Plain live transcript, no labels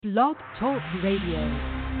Blog Talk Radio.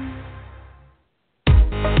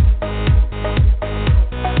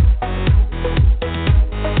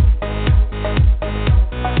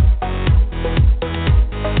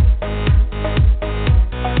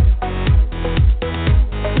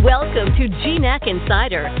 Welcome to GNAC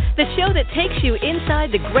Insider, the show that takes you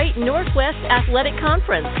inside the Great Northwest Athletic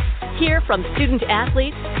Conference. Hear from student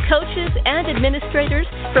athletes, coaches, and administrators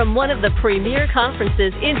from one of the premier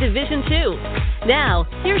conferences in Division II. Now,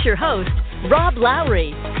 here's your host, Rob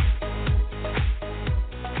Lowry.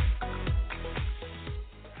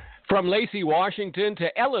 From Lacey, Washington to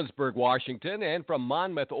Ellisburg, Washington, and from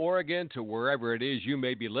Monmouth, Oregon to wherever it is you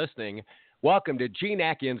may be listening, welcome to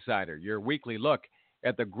GNAC Insider, your weekly look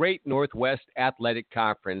at the Great Northwest Athletic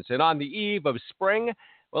Conference. And on the eve of spring,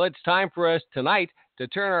 well, it's time for us tonight to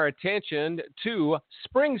turn our attention to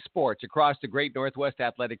spring sports across the Great Northwest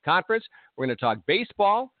Athletic Conference. We're going to talk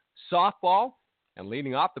baseball, softball, and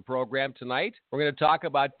leading off the program tonight, we're going to talk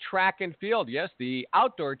about track and field. Yes, the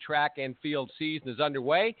outdoor track and field season is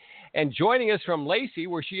underway. And joining us from Lacey,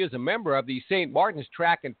 where she is a member of the St. Martin's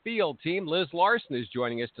track and field team, Liz Larson is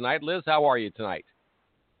joining us tonight. Liz, how are you tonight?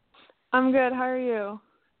 I'm good. How are you?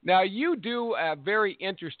 Now, you do a very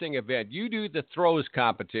interesting event. You do the throws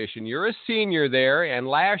competition. You're a senior there, and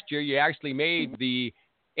last year you actually made the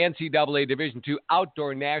NCAA Division II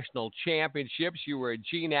Outdoor National Championships. You were a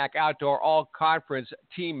GNAC Outdoor All-Conference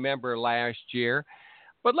team member last year.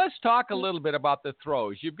 But let's talk a little bit about the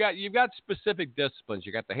throws. You've got specific disciplines.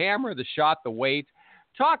 You got the hammer, the shot, the weight.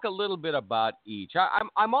 Talk a little bit about each.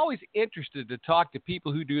 I'm always interested to talk to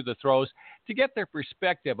people who do the throws to get their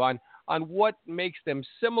perspective on what makes them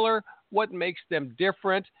similar, what makes them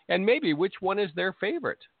different, and maybe which one is their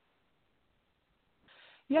favorite.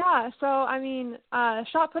 Yeah, so,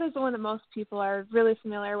 shot put is the one that most people are really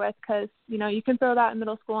familiar with because, you can throw that in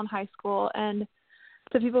middle school and high school. And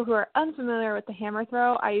to people who are unfamiliar with the hammer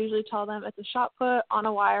throw, I usually tell them it's a shot put on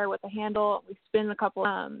a wire with a handle. We spin a couple.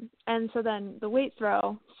 And so then the weight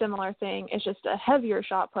throw, similar thing. It's just a heavier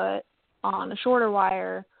shot put on a shorter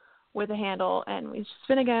wire with a handle, and we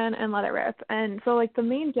spin again and let it rip. And so, the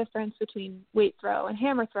main difference between weight throw and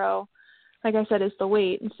hammer throw, like I said, is the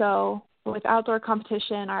weight. And so with outdoor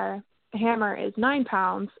competition, our hammer is 9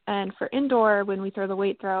 pounds, and for indoor, when we throw the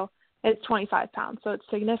weight throw, it's 25 pounds. So it's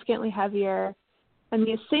significantly heavier. And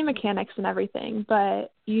the same mechanics and everything,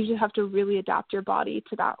 but you just have to really adapt your body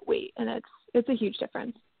to that weight, and it's a huge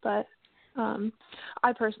difference. But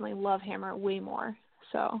I personally love hammer way more.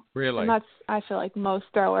 So really, and I feel like most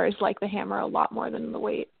throwers like the hammer a lot more than the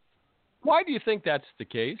weight. Why do you think that's the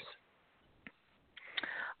case?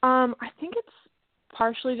 I think it's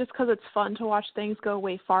partially just because it's fun to watch things go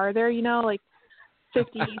way farther.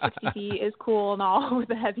 50, 60 feet is cool and all with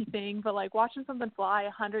a heavy thing, but watching something fly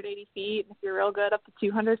 180 feet, if you're real good, up to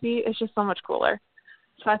 200 feet, it's just so much cooler.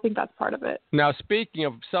 So I think that's part of it. Now, speaking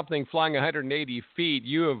of something flying 180 feet,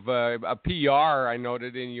 you have a PR, I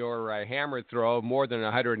noted, in your hammer throw, more than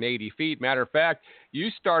 180 feet. Matter of fact, you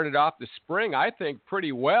started off the spring, I think,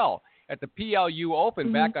 pretty well. At the PLU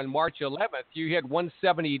Open back on March 11th, you had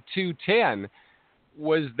 172.10.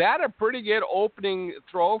 Was that a pretty good opening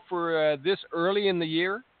throw for this early in the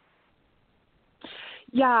year?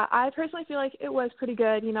 Yeah, I personally feel like it was pretty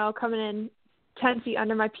good, coming in 10 feet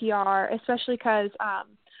under my PR, especially because I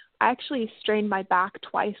actually strained my back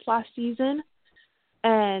twice last season.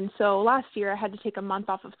 And so last year I had to take a month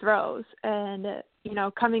off of throws. And,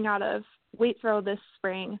 coming out of weight throw this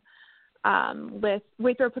spring, with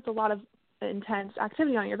weight throw puts a lot of intense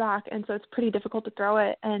activity on your back, and so it's pretty difficult to throw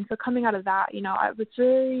it. And so coming out of that, I was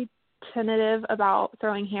very tentative about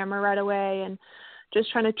throwing hammer right away and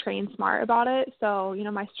just trying to train smart about it. So,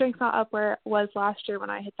 my strength's not up where it was last year when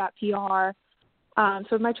I hit that PR.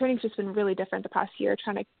 So my training's just been really different the past year,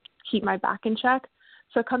 trying to keep my back in check.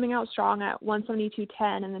 So coming out strong at 172.10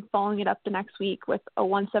 and then following it up the next week with a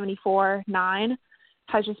 174.9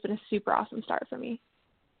 has just been a super awesome start for me.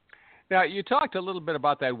 Now, you talked a little bit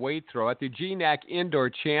about that weight throw. At the GNAC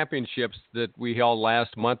Indoor Championships that we held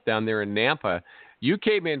last month down there in Nampa, you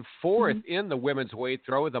came in fourth in the women's weight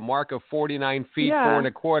throw with a mark of 49 feet, 4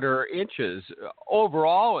 1/4 inches.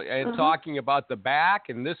 Overall, and talking about the back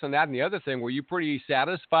and this and that and the other thing, were you pretty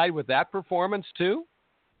satisfied with that performance too?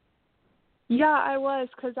 Yeah, I was,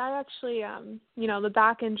 because I actually, the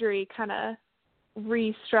back injury kind of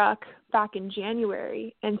restruck back in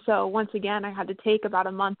January. And so once again, I had to take about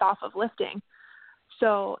a month off of lifting.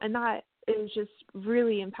 So, and that is just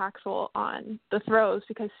really impactful on the throws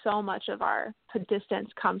because so much of our distance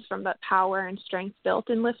comes from the power and strength built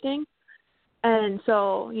in lifting. And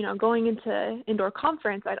so, going into indoor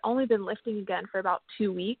conference, I'd only been lifting again for about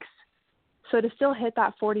 2 weeks. So to still hit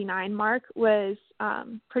that 49 mark was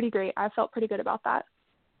pretty great. I felt pretty good about that.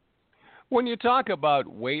 When you talk about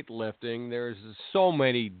weightlifting, there's so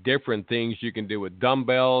many different things you can do with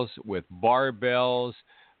dumbbells, with barbells.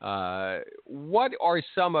 What are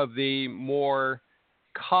some of the more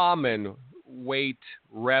common weight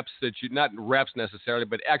reps that you, not reps necessarily,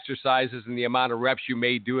 but exercises and the amount of reps you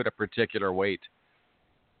may do at a particular weight?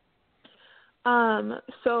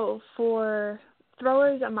 So for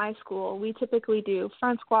throwers at my school, we typically do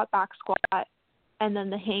front squat, back squat, and then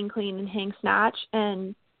the hang clean and hang snatch.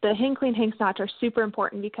 And the hang clean, hang snatch are super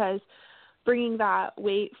important because bringing that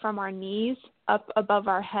weight from our knees up above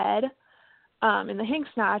our head in the hang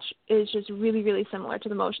snatch is just really, really similar to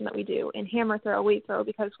the motion that we do in hammer throw, weight throw,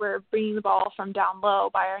 because we're bringing the ball from down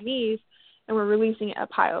low by our knees and we're releasing it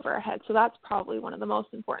up high over our head. So that's probably one of the most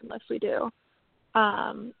important lifts we do.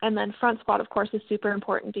 And then front squat, of course, is super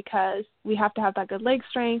important because we have to have that good leg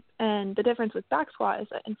strength. And the difference with back squat is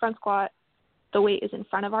that in front squat, the weight is in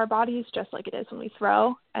front of our bodies, just like it is when we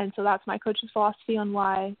throw. And so that's my coach's philosophy on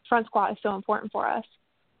why front squat is so important for us.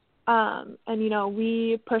 And, you know,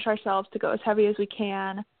 we push ourselves to go as heavy as we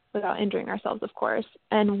can without injuring ourselves, of course.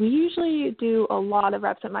 And we usually do a lot of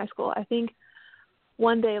reps at my school. I think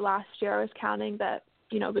one day last year I was counting that,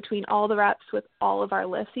 you know, between all the reps with all of our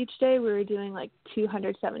lifts each day, we were doing like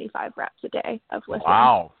 275 reps a day of lifting.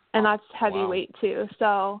 Wow. And that's heavy weight too.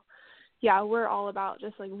 So, yeah, we're all about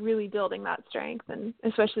just like really building that strength and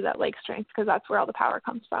especially that leg strength because that's where all the power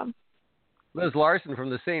comes from. Liz Larson from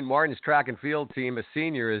the St. Martin's track and field team, a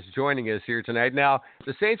senior, is joining us here tonight. Now,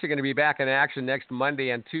 the Saints are going to be back in action next Monday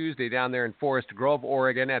and Tuesday down there in Forest Grove,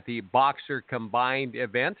 Oregon at the Boxer Combined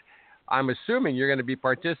event. I'm assuming you're going to be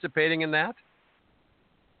participating in that?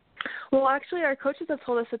 Well, actually, our coaches have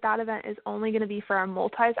told us that that event is only going to be for our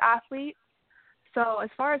multis athletes. So as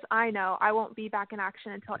far as I know, I won't be back in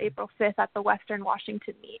action until April 5th at the Western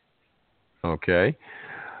Washington meet. Okay.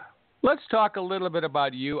 Let's talk a little bit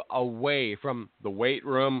about you away from the weight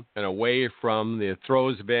room and away from the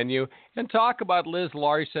throws venue and talk about Liz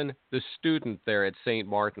Larson, the student there at St.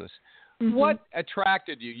 Martin's. Mm-hmm. What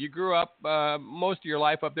attracted you? You grew up most of your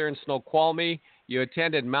life up there in Snoqualmie. You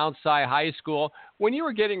attended Mount Si High School. When you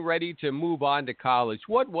were getting ready to move on to college,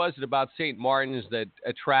 what was it about St. Martin's that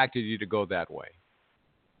attracted you to go that way?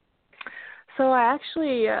 So I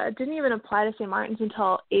actually didn't even apply to St. Martin's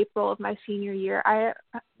until April of my senior year. I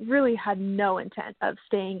really had no intent of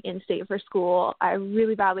staying in state for school. I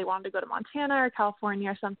really badly wanted to go to Montana or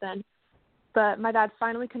California or something. But my dad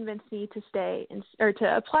finally convinced me to stay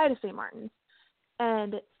to apply to St. Martin's.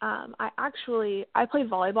 And I played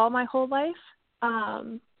volleyball my whole life.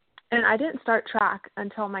 And I didn't start track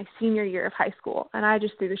until my senior year of high school, and I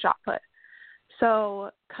just threw the shot put. So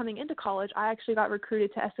coming into college, I actually got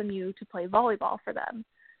recruited to SMU to play volleyball for them,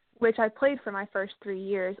 which I played for my first 3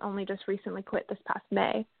 years, only just recently quit this past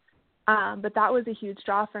May. But that was a huge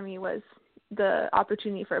draw for me, was the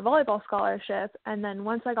opportunity for a volleyball scholarship. And then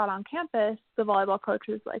once I got on campus, the volleyball coach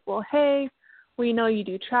was like, well, hey, we know you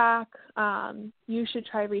do track. You should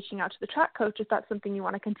try reaching out to the track coach if that's something you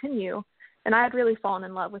want to continue. And I had really fallen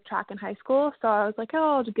in love with track in high school, so I was like,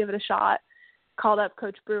 oh, I'll just give it a shot. Called up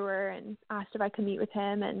Coach Brewer and asked if I could meet with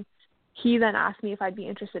him, and he then asked me if I'd be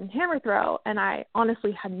interested in hammer throw, and I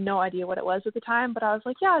honestly had no idea what it was at the time, but I was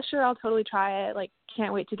like, yeah, sure, I'll totally try it. Like,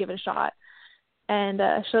 can't wait to give it a shot. And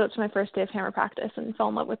showed up to my first day of hammer practice and fell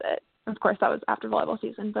in love with it. Of course, that was after volleyball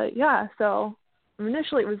season, but yeah, so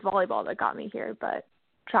initially it was volleyball that got me here, but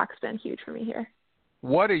track's been huge for me here.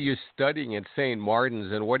 What are you studying at St.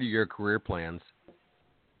 Martin's, and what are your career plans?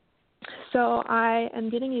 So I am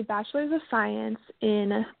getting a Bachelor's of Science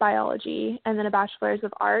in Biology and then a Bachelor's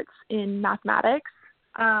of Arts in Mathematics.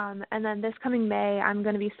 And then this coming May, I'm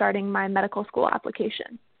going to be starting my medical school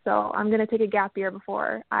application. So I'm going to take a gap year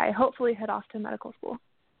before I hopefully head off to medical school.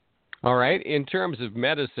 All right. In terms of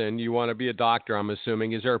medicine, you want to be a doctor, I'm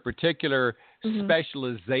assuming. Is there a particular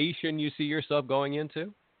specialization you see yourself going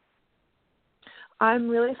into? I'm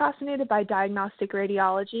really fascinated by diagnostic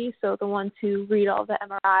radiology, so the ones who read all the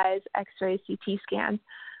MRIs, X-rays, CT scans,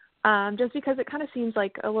 just because it kind of seems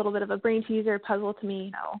like a little bit of a brain teaser puzzle to me,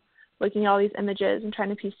 you know, looking at all these images and trying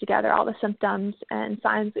to piece together all the symptoms and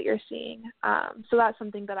signs that you're seeing. So that's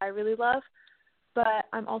something that I really love. But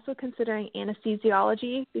I'm also considering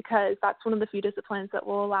anesthesiology because that's one of the few disciplines that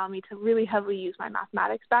will allow me to really heavily use my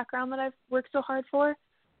mathematics background that I've worked so hard for.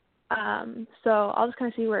 So I'll just kind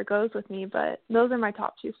of see where it goes with me, but those are my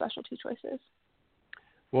top two specialty choices.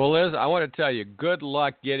 Well, Liz, I want to tell you, good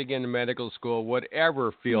luck getting into medical school,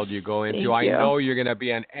 whatever field you go into. Thank you. I know you're going to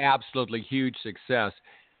be an absolutely huge success.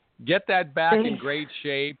 Get that back in great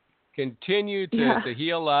shape. Continue to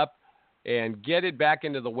heal up. and get it back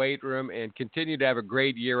into the weight room and continue to have a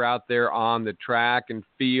great year out there on the track and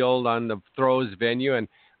field, on the throws venue. And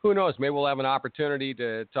who knows, maybe we'll have an opportunity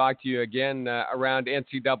to talk to you again around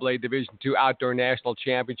NCAA Division II Outdoor National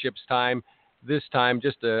Championships time, this time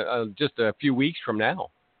just a few weeks from now.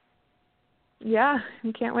 Yeah,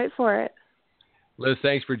 we can't wait for it. Liz,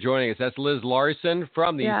 thanks for joining us. That's Liz Larson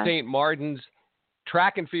from the Yeah. St. Martin's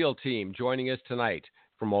track and field team joining us tonight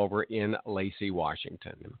from over in Lacey,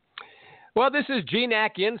 Washington. Well, this is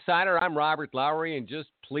GNAC Insider. I'm Robert Lowry, and just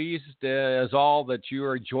pleased as all that you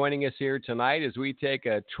are joining us here tonight as we take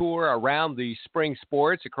a tour around the spring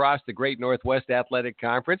sports across the Great Northwest Athletic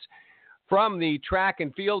Conference. From the track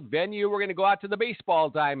and field venue, we're going to go out to the baseball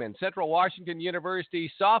diamond. Central Washington University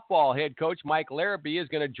softball head coach Mike Larabee is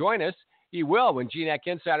going to join us. He will when GNAC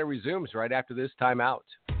Insider resumes right after this timeout.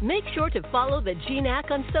 Make sure to follow the GNAC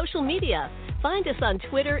on social media. Find us on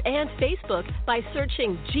Twitter and Facebook by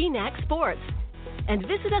searching GNAC Sports. And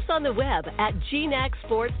visit us on the web at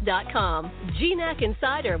gnacsports.com. GNAC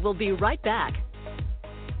Insider will be right back.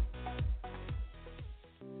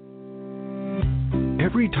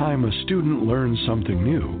 Every time a student learns something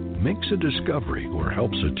new, makes a discovery, or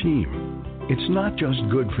helps a team, it's not just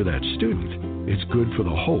good for that student, it's good for the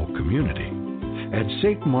whole community. At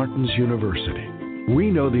St. Martin's University, we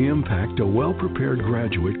know the impact a well-prepared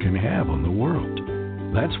graduate can have on the world.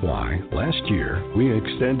 That's why, last year, we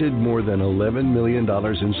extended more than $11 million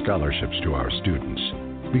in scholarships to our students.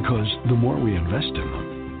 Because the more we invest in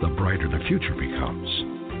them, the brighter the future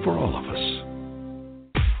becomes, for all of us.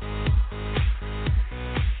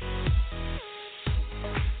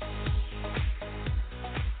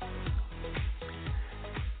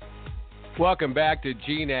 Welcome back to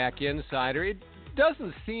GNAC Insider. It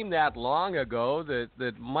doesn't seem that long ago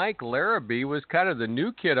that Mike Larabee was kind of the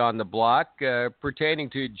new kid on the block pertaining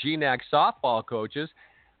to GNAC softball coaches.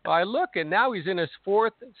 I look, and now he's in his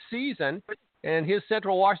fourth season, and his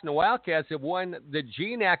Central Washington Wildcats have won the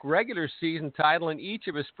GNAC regular season title in each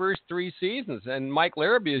of his first three seasons. And Mike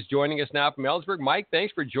Larabee is joining us now from Ellensburg. Mike,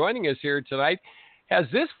 thanks for joining us here tonight. Has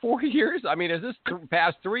this 4 years, has this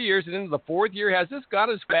past 3 years and into the fourth year, has this gone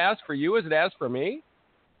as fast for you as it has for me?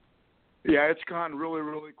 Yeah, it's gone really,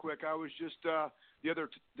 really quick. I was just the other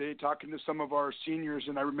day talking to some of our seniors,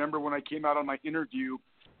 and I remember when I came out on my interview,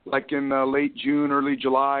 like in late June, early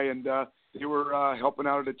July, and they were helping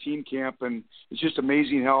out at a team camp, and it's just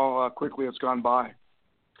amazing how quickly it's gone by.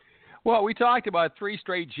 Well, we talked about 3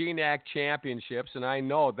 straight GNAC championships, and I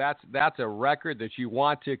know that's a record that you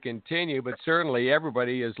want to continue, but certainly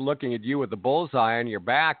everybody is looking at you with the bullseye on your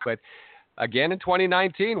back. But again, in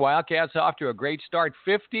 2019, Wildcats off to a great start,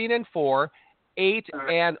 15-4,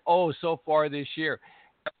 8-0 so far this year.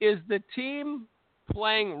 Is the team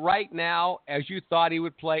playing right now as you thought he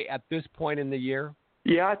would play at this point in the year?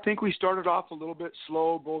 Yeah, I think we started off a little bit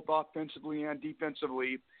slow, both offensively and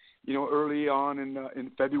defensively, early on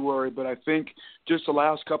in February. But I think just the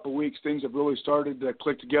last couple of weeks, things have really started to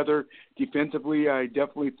click together. Defensively, I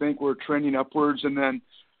definitely think we're trending upwards. And then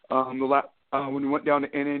when we went down to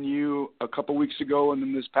NNU a couple of weeks ago, and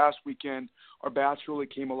then this past weekend, our bats really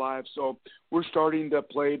came alive. So we're starting to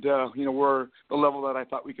play to, we're the level that I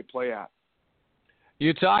thought we could play at.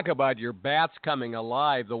 You talk about your bats coming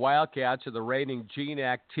alive. The Wildcats are the reigning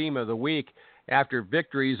GNAC Team of the Week after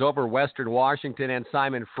victories over Western Washington and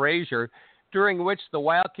Simon Fraser, during which the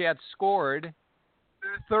Wildcats scored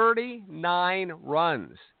 39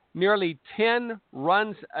 runs, nearly 10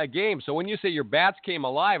 runs a game. So when you say your bats came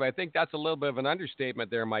alive, I think that's a little bit of an understatement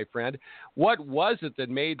there, my friend. What was it that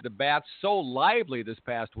made the bats so lively this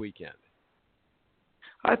past weekend?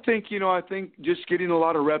 I think just getting a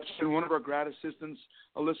lot of reps. And one of our grad assistants,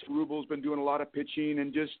 Alyssa Rubel, has been doing a lot of pitching,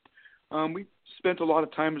 and just we spent a lot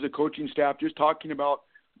of time as a coaching staff just talking about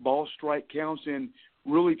ball strike counts and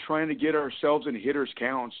really trying to get ourselves in hitters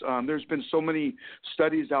counts. There's been so many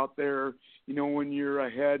studies out there, when you're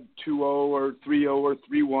ahead 2-0 or 3-0 or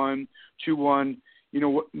 3-1, 2-1,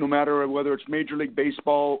 no matter whether it's Major League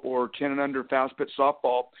Baseball or 10 and under fast pitch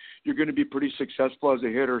softball, you're going to be pretty successful as a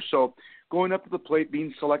hitter. So going up to the plate,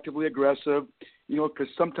 being selectively aggressive, because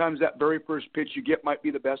sometimes that very first pitch you get might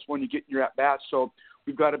be the best one you get in your at-bat. So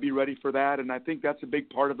we've got to be ready for that, and I think that's a big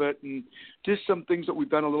part of it. And just some things that we've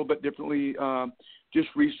done a little bit differently just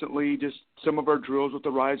recently, just some of our drills with the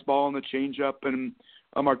rise ball and the changeup and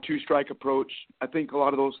our two-strike approach. I think a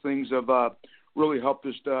lot of those things have really helped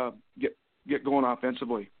us get going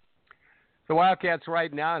offensively. The Wildcats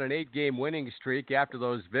right now on an 8-game winning streak after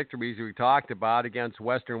those victories we talked about against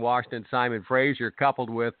Western Washington, Simon Fraser, coupled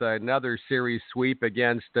with another series sweep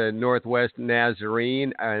against Northwest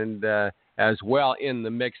Nazarene, and as well in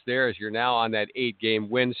the mix there as you're now on that 8-game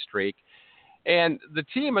win streak. And the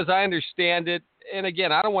team, as I understand it, and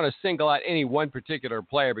again, I don't want to single out any one particular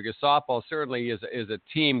player because softball certainly is a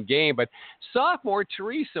team game, but sophomore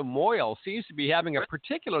Teresa Moyle seems to be having a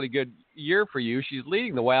particularly good year for you. She's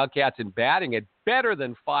leading the Wildcats in batting at better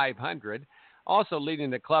than .500, also leading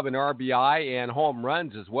the club in RBI and home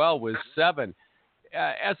runs as well with 7.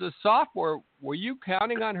 As a sophomore, were you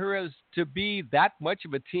counting on her as to be that much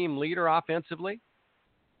of a team leader offensively?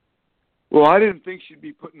 Well, I didn't think she'd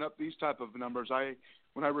be putting up these type of numbers.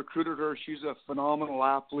 When I recruited her, she's a phenomenal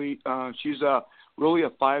athlete. She's really a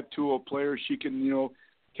 5-tool player. She can,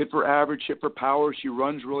 hit for average, hit for power. She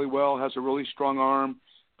runs really well, has a really strong arm,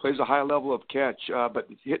 plays a high level of catch. But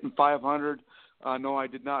hitting 500, no, I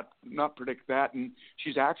did not predict that. And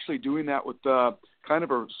she's actually doing that with kind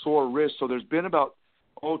of a sore wrist. So there's been about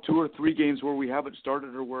 2 or 3 games where we haven't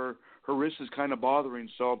started her where her wrist is kind of bothering.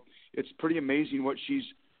 So it's pretty amazing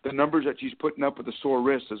the numbers that she's putting up with a sore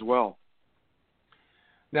wrist as well.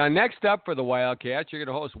 Now, next up for the Wildcats, you're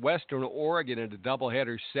going to host Western Oregon in a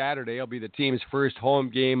doubleheader Saturday. It'll be the team's first home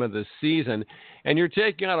game of the season. And you're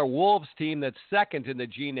taking on a Wolves team that's second in the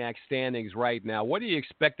GNAC standings right now. What do you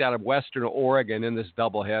expect out of Western Oregon in this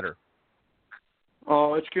doubleheader?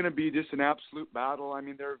 Oh, it's going to be just an absolute battle. I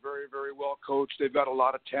mean, they're very, very well coached. They've got a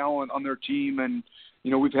lot of talent on their team. And,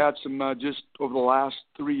 we've had some just over the last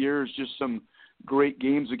 3 years, just some great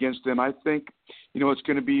games against them. I think, it's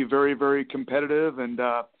going to be very, very competitive. And,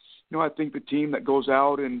 I think the team that goes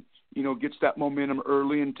out and, gets that momentum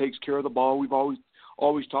early and takes care of the ball. We've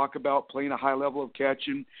always talked about playing a high level of catch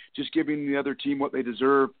and just giving the other team what they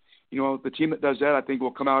deserve. The team that does that, I think,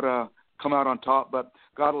 will come out on top. But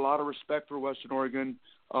got a lot of respect for Western Oregon.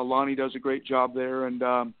 Lonnie does a great job there. And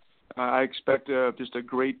I expect just a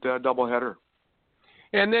great doubleheader.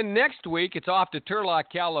 And then next week, it's off to Turlock,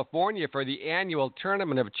 California for the annual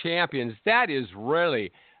Tournament of Champions. That is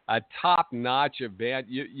really a top-notch event.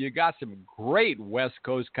 You got some great West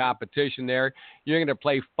Coast competition there. You're going to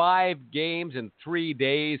play 5 games in 3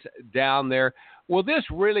 days down there. Will this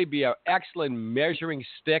really be an excellent measuring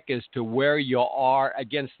stick as to where you are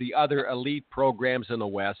against the other elite programs in the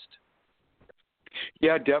West?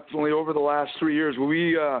 Yeah, definitely. Over the last 3 years,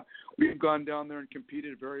 we've gone down there and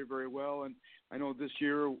competed very, very well. And I know this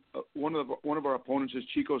year one of our opponents is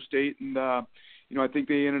Chico State, and I think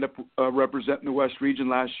they ended up representing the West region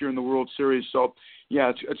last year in the World Series. So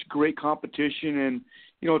yeah, it's great competition, and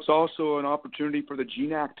it's also an opportunity for the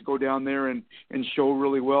GNAC to go down there and show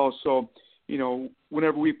really well. So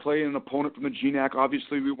whenever we play an opponent from the GNAC,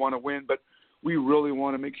 obviously we want to win, but we really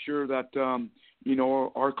want to make sure that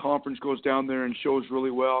our conference goes down there and shows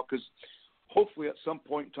really well, because hopefully at some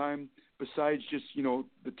point in time, besides just,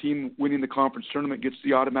 the team winning the conference tournament gets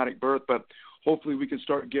the automatic berth, but hopefully we can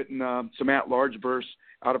start getting some at-large berths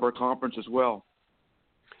out of our conference as well.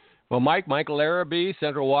 Well, Mike Larabee,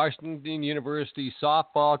 Central Washington University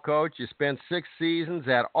softball coach. You spent 6 seasons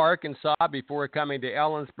at Arkansas before coming to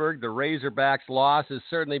Ellensburg. The Razorbacks' loss has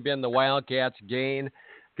certainly been the Wildcats' gain.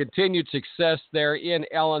 Continued success there in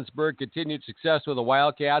Ellensburg, continued success with the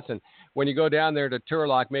Wildcats. And when you go down there to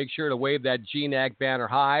Turlock, make sure to wave that GNAC banner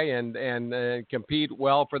high and compete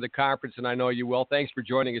well for the conference, and I know you will. Thanks for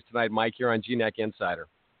joining us tonight, Mike, here on GNAC Insider.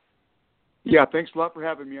 Yeah, thanks a lot for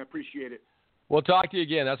having me. I appreciate it. We'll talk to you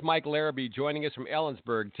again. That's Mike Larabee joining us from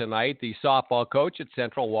Ellensburg tonight, the softball coach at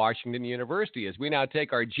Central Washington University. As we now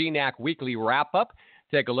take our GNAC weekly wrap-up,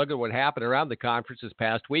 take a look at what happened around the conference this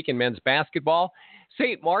past week in men's basketball.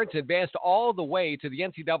 St. Martin's advanced all the way to the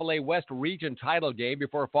NCAA West Region title game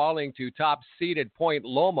before falling to top-seeded Point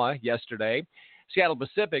Loma yesterday. Seattle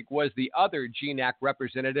Pacific was the other GNAC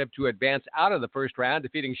representative to advance out of the first round,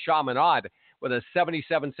 defeating Chaminade with a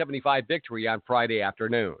 77-75 victory on Friday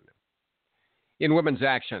afternoon. In women's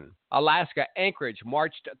action, Alaska Anchorage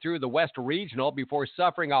marched through the West Regional before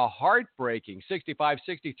suffering a heartbreaking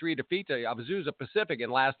 65-63 defeat to Azusa Pacific in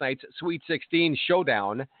last night's Sweet 16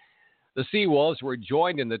 showdown. The Seawolves were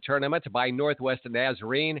joined in the tournament by Northwest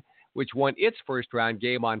Nazarene, which won its first-round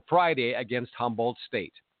game on Friday against Humboldt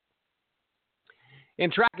State.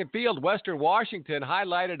 In track and field, Western Washington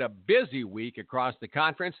highlighted a busy week across the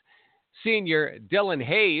conference. Senior Dylan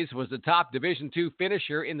Hayes was the top Division II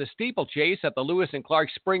finisher in the steeplechase at the Lewis and Clark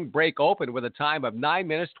Spring Break Open with a time of 9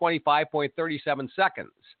 minutes, 25.37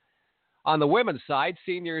 seconds. On the women's side,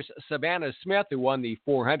 seniors Savannah Smith, who won the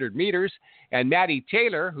 400 meters, and Maddie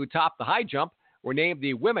Taylor, who topped the high jump, were named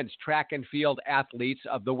the Women's Track and Field Athletes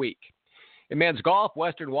of the Week. In men's golf,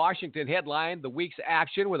 Western Washington headlined the week's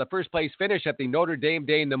action with a first-place finish at the Notre Dame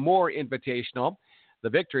Day Namur Invitational. The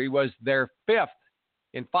victory was their 5th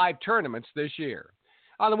in 5 tournaments this year.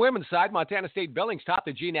 On the women's side, Montana State Billings topped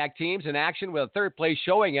the GNAC teams in action with a third-place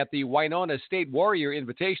showing at the Winona State Warrior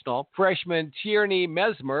Invitational. Freshman Tierney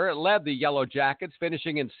Mesmer led the Yellow Jackets,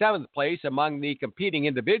 finishing in 7th place among the competing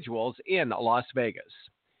individuals in Las Vegas.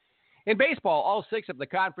 In baseball, all 6 of the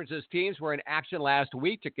conference's teams were in action last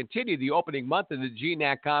week to continue the opening month of the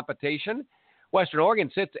GNAC competition. Western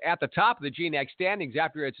Oregon sits at the top of the GNAC standings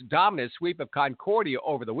after its dominant sweep of Concordia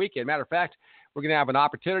over the weekend. Matter of fact, we're going to have an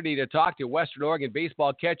opportunity to talk to Western Oregon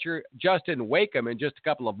baseball catcher Justin Wakem in just a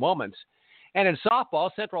couple of moments. And in softball,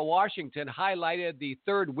 Central Washington highlighted the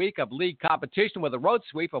third week of league competition with a road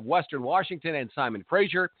sweep of Western Washington and Simon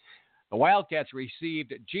Fraser. The Wildcats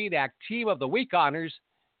received GNAC Team of the Week honors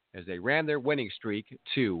as they ran their winning streak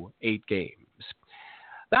to 8 games.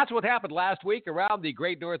 That's what happened last week around the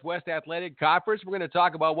Great Northwest Athletic Conference. We're going to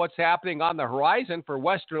talk about what's happening on the horizon for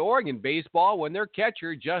Western Oregon baseball when their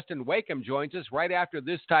catcher, Justin Wakem, joins us right after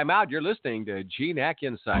this timeout. You're listening to GNAC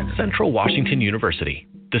Insider. Central Washington University,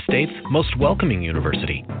 the state's most welcoming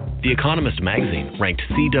university. The Economist magazine ranked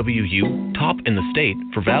CWU top in the state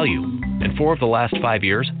for value. And 4 of the last 5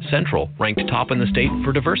 years, Central ranked top in the state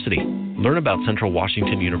for diversity. Learn about Central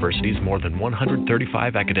Washington University's more than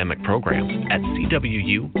 135 academic programs at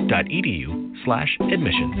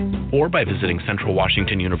cwu.edu/admissions or by visiting Central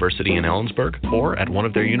Washington University in Ellensburg or at one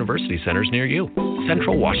of their university centers near you.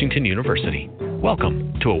 Central Washington University.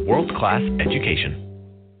 Welcome to a world-class education.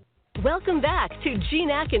 Welcome back to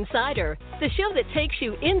GNAC Insider, the show that takes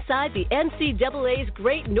you inside the NCAA's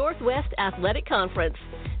Great Northwest Athletic Conference.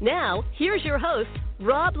 Now, here's your host,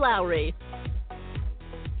 Rob Lowry.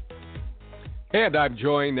 And I'm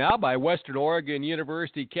joined now by Western Oregon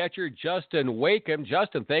University catcher Justin Wakem.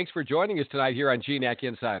 Justin, thanks for joining us tonight here on GNAC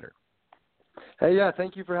Insider. Hey, yeah,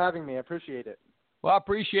 thank you for having me. I appreciate it. Well, I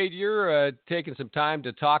appreciate your taking some time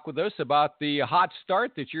to talk with us about the hot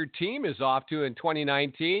start that your team is off to in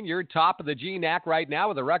 2019. You're top of the GNAC right now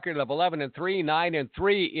with a record of 11-3,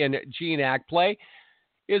 9-3 in GNAC play.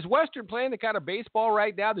 Is Western playing the kind of baseball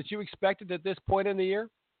right now that you expected at this point in the year?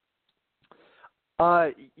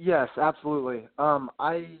 Yes, absolutely. Our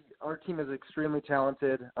team is extremely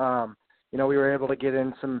talented. We were able to get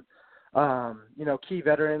in some, key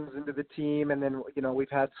veterans into the team, and then,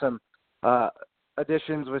 we've had some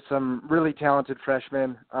additions with some really talented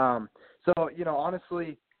freshmen.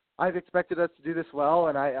 Honestly, I've expected us to do this well,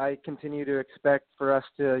 and I continue to expect for us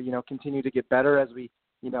to, continue to get better as we,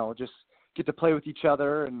 just get to play with each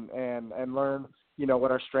other and learn,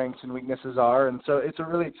 what our strengths and weaknesses are. And so it's a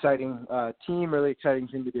really exciting team, really exciting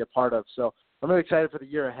thing to be a part of. So I'm really excited for the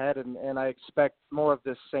year ahead, and I expect more of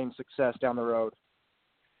this same success down the road.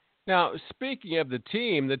 Now, speaking of the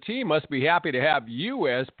team must be happy to have you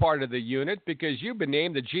as part of the unit because you've been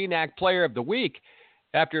named the GNAC Player of the Week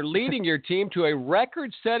after leading your team to a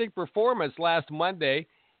record-setting performance last Monday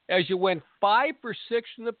as you went 5 for 6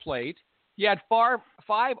 from the plate. You had 5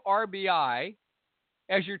 RBI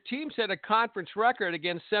as your team set a conference record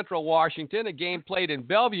against Central Washington, a game played in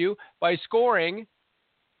Bellevue, by scoring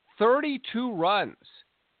 32 runs.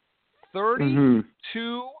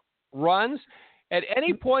 32 runs. At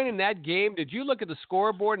any point in that game, did you look at the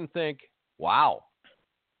scoreboard and think, wow?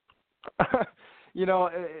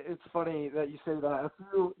 It's funny that you say that.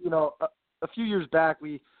 A few years back,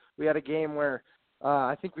 we had a game where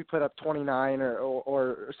I think we put up 29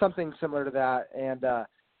 or something similar to that.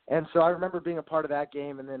 And so I remember being a part of that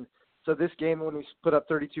game. And then, so this game when we put up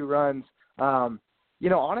 32 runs,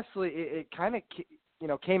 honestly, it kind of,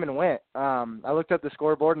 came and went. I looked at the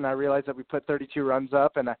scoreboard and I realized that we put 32 runs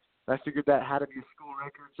up, and I figured that had to be a school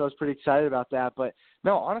record. So I was pretty excited about that. But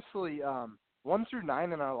no, honestly, 1 through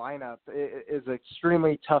 9 in our lineup is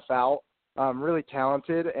extremely tough out, really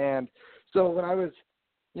talented. And so when I was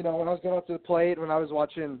going up to the plate, when I was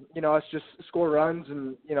watching, us just score runs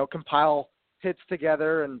and, compile hits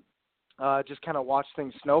together and just kind of watch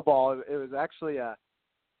things snowball, it was actually it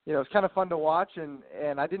was kind of fun to watch. And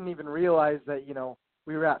I didn't even realize that,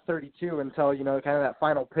 we were at 32 until, kind of that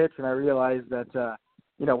final pitch. And I realized that,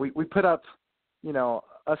 we put up, a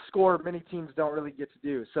score many teams don't really get to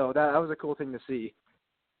do. So that was a cool thing to see.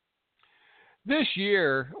 This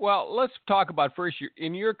year, well, let's talk about first year.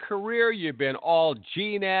 In your career, you've been all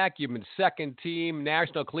GNAC, you've been second team,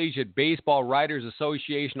 National Collegiate Baseball Writers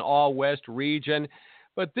Association, All West Region.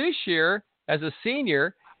 But this year, as a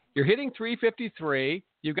senior, you're hitting .353.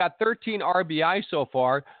 You've got 13 RBI so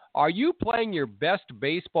far. Are you playing your best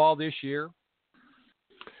baseball this year?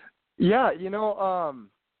 Yeah, I'd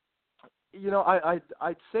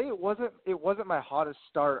say it wasn't my hottest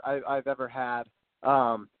start I've ever had.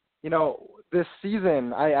 This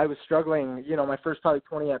season I was struggling. My first probably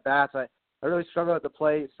 20 at bats, I really struggled at the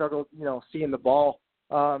plate. Struggled, seeing the ball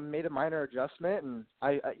made a minor adjustment, and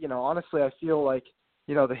I honestly, I feel like,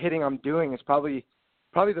 the hitting I'm doing is probably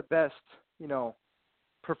the best,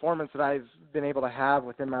 performance that I've been able to have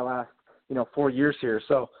within my last, 4 years here.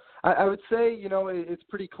 So I would say, it's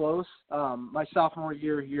pretty close. My sophomore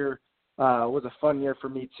year here was a fun year for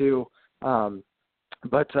me too. I'd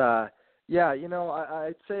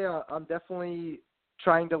say I'm definitely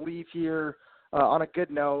trying to leave here on a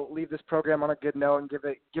good note, leave this program on a good note, and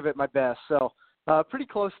give it my best. So pretty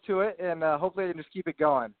close to it, and hopefully I can just keep it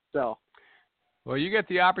going. So. Well, you get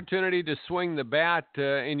the opportunity to swing the bat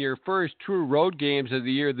in your first true road games of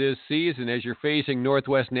the year this season as you're facing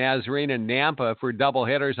Northwest Nazarene and Nampa for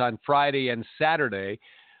doubleheaders on Friday and Saturday.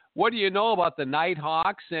 What do you know about the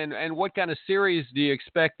Nighthawks, and what kind of series do you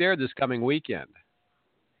expect there this coming weekend?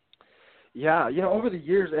 Yeah, over the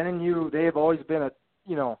years, NNU, they have always been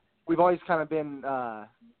we've always kind of been,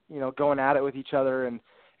 going at it with each other, and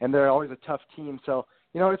they're always a tough team. So,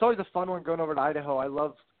 it's always a fun one going over to Idaho. I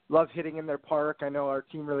love hitting in their park. I know our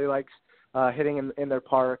team really likes hitting in their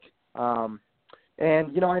park. And,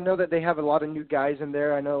 I know that they have a lot of new guys in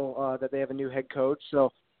there. I know that they have a new head coach.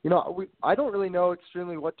 So, I don't really know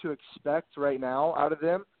extremely what to expect right now out of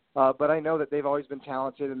them, but I know that they've always been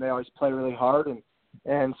talented and they always play really hard.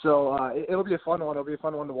 And so it'll be a fun one. It'll be a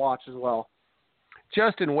fun one to watch as well.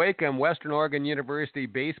 Justin Wakem, Western Oregon University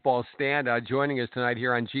baseball standout, joining us tonight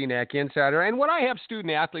here on GNAC Insider. And when I have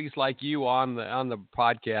student athletes like you on the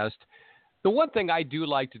podcast, the one thing I do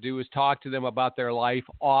like to do is talk to them about their life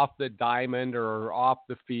off the diamond or off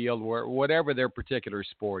the field, whatever their particular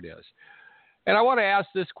sport is. And I want to ask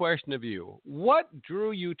this question of you. What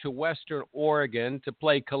drew you to Western Oregon to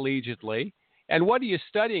play collegiately? And what are you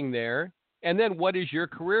studying there? And then what is your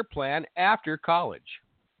career plan after college?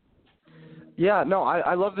 Yeah, no,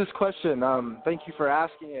 I love this question. Thank you for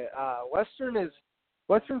asking it.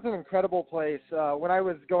 Western's an incredible place. When I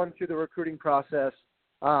was going through the recruiting process,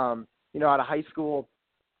 out of high school,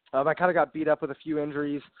 I kind of got beat up with a few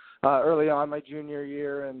injuries early on my junior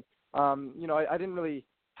year, and I didn't really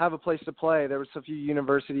have a place to play. There was a few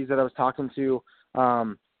universities that I was talking to,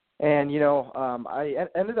 I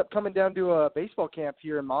ended up coming down to a baseball camp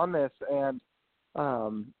here in Monmouth, and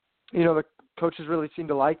the coaches really seemed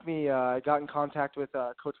to like me. I got in contact with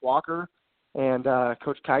Coach Walker and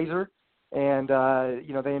Coach Kaiser, and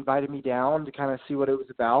they invited me down to kind of see what it was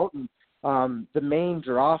about. And the main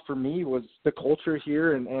draw for me was the culture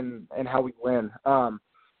here and how we win.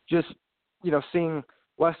 Seeing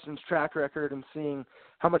Western's track record and seeing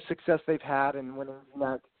how much success they've had and winning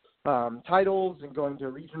titles and going to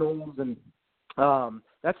regionals, and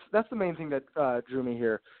that's the main thing that drew me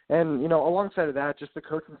here. And alongside of that, just the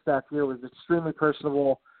coaching staff here was extremely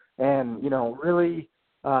personable, and really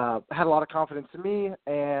had a lot of confidence in me,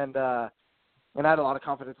 and I had a lot of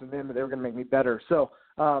confidence in them that they were going to make me better. So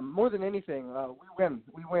more than anything,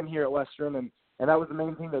 we win here at Western, and that was the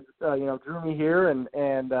main thing that drew me here, and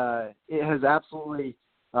it has absolutely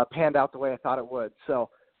panned out the way I thought it would. So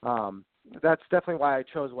that's definitely why I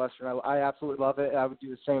chose Western. I absolutely love it. I would do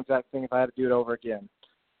the same exact thing if I had to do it over again.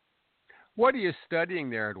 What are you studying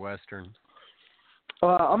there at Western?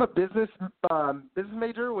 I'm a business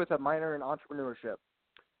major with a minor in entrepreneurship.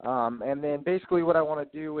 And then basically what I want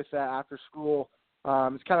to do with that after school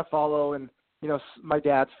is kind of follow in, my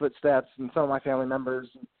dad's footsteps and some of my family members,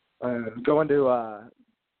 go into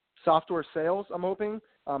software sales, I'm hoping.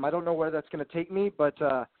 I don't know where that's going to take me, but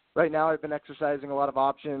right now I've been exercising a lot of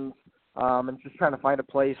options and just trying to find a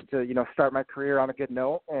place to, start my career on a good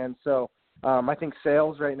note. And so I think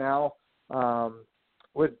sales right now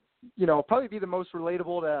would, probably be the most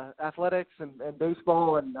relatable to athletics and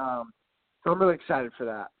baseball. And so I'm really excited for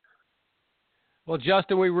that. Well,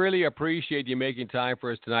 Justin, we really appreciate you making time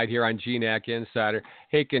for us tonight here on GNAC Insider.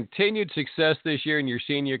 Hey, continued success this year in your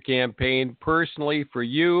senior campaign, personally for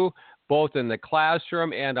you, both in the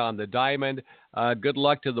classroom and on the diamond. Good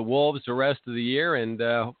luck to the Wolves the rest of the year, and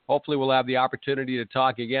hopefully we'll have the opportunity to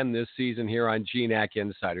talk again this season here on GNAC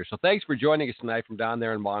Insider. So thanks for joining us tonight from down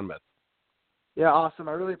there in Monmouth. Yeah, awesome.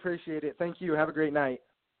 I really appreciate it. Thank you. Have a great night.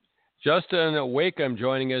 Justin Wakem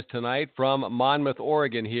joining us tonight from Monmouth,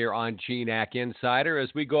 Oregon here on GNAC Insider as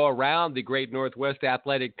we go around the Great Northwest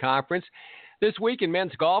Athletic Conference. This week in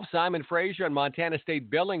men's golf, Simon Fraser and Montana State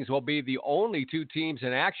Billings will be the only two teams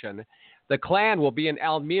in action. The Clan will be in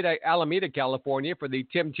Alameda, California for the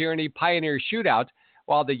Tim Tierney Pioneer Shootout,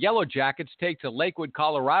 while the Yellow Jackets take to Lakewood,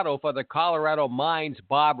 Colorado for the Colorado Mines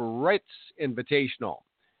Bob Ritz Invitational.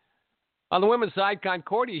 On the women's side,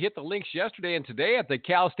 Concordia hit the links yesterday and today at the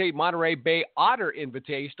Cal State Monterey Bay Otter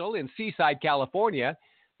Invitational in Seaside, California.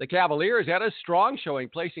 The Cavaliers had a strong showing,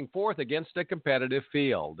 placing fourth against a competitive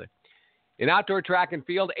field. In outdoor track and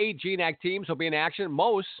field, 8 GNAC teams will be in action.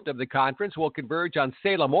 Most of the conference will converge on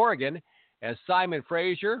Salem, Oregon, as Simon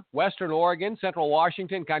Fraser, Western Oregon, Central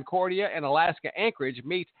Washington, Concordia, and Alaska Anchorage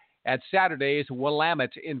meet at Saturday's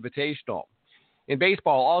Willamette Invitational. In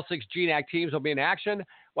baseball, all 6 GNAC teams will be in action.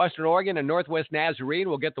 Western Oregon and Northwest Nazarene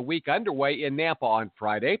will get the week underway in Nampa on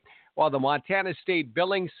Friday, while the Montana State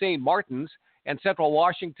Billings St. Martins and Central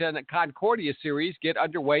Washington Concordia series get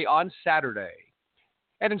underway on Saturday.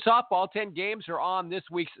 And in softball, 10 games are on this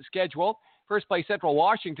week's schedule. First place Central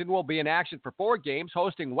Washington will be in action for 4 games,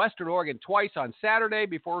 hosting Western Oregon twice on Saturday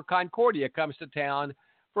before Concordia comes to town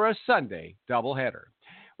for a Sunday doubleheader.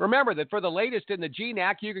 Remember that for the latest in the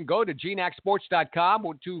GNAC, you can go to GNACsports.com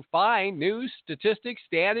to find news, statistics,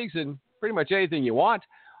 standings, and pretty much anything you want.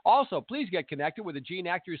 Also, please get connected with the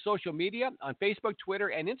GNAC through social media on Facebook, Twitter,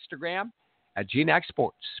 and Instagram at GNAC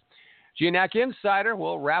Sports. GNAC Insider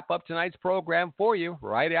will wrap up tonight's program for you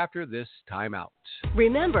right after this timeout.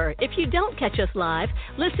 Remember, if you don't catch us live,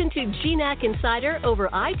 listen to GNAC Insider over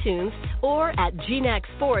iTunes or at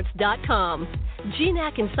GNACsports.com.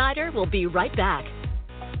 GNAC Insider will be right back.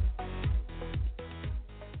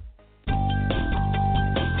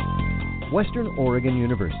 Western Oregon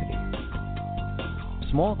University.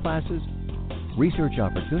 Small classes, research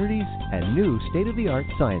opportunities, and new state-of-the-art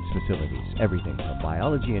science facilities. Everything from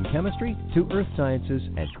biology and chemistry to earth sciences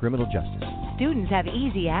and criminal justice. Students have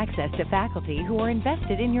easy access to faculty who are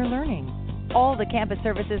invested in your learning. All the campus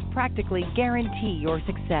services practically guarantee your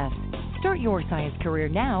success. Start your science career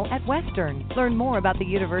now at Western. Learn more about the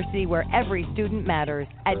university where every student matters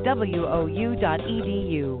at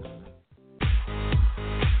wou.edu.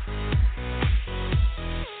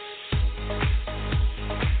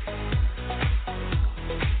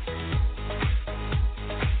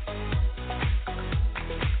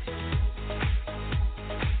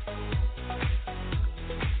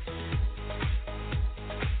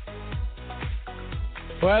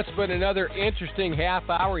 Well, it's been another interesting half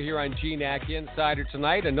hour here on GNAC Insider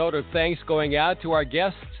tonight. A note of thanks going out to our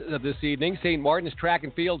guests this evening, St. Martin's track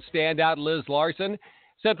and field standout Liz Larson,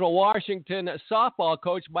 Central Washington softball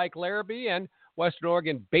coach Mike Larabee, and Western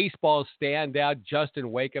Oregon baseball standout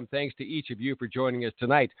Justin Wakem. Thanks to each of you for joining us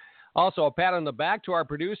tonight. Also, a pat on the back to our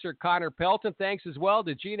producer Connor Pelton. Thanks as well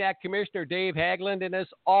to GNAC Commissioner Dave Haglund, and as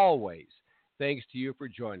always, thanks to you for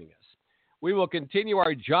joining us. We will continue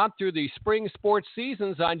our jaunt through the spring sports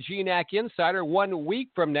seasons on GNAC Insider 1 week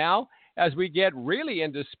from now as we get really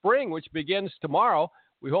into spring, which begins tomorrow.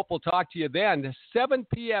 We hope we'll talk to you then, 7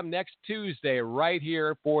 p.m. next Tuesday, right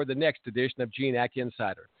here for the next edition of GNAC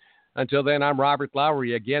Insider. Until then, I'm Robert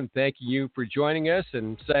Lowry, again thanking you for joining us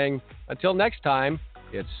and saying, until next time,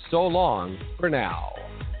 it's so long for now.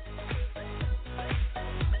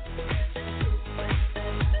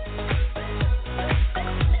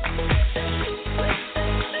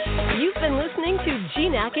 Listening to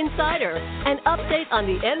GNAC Insider, an update on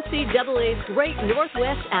the NCAA's Great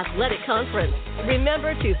Northwest Athletic Conference.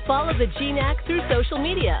 Remember to follow the GNAC through social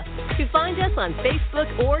media. To find us on Facebook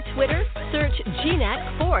or Twitter, search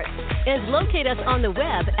GNAC Sports and locate us on the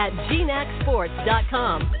web at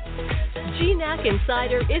GNACsports.com. GNAC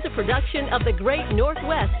Insider is a production of the Great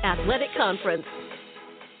Northwest Athletic Conference.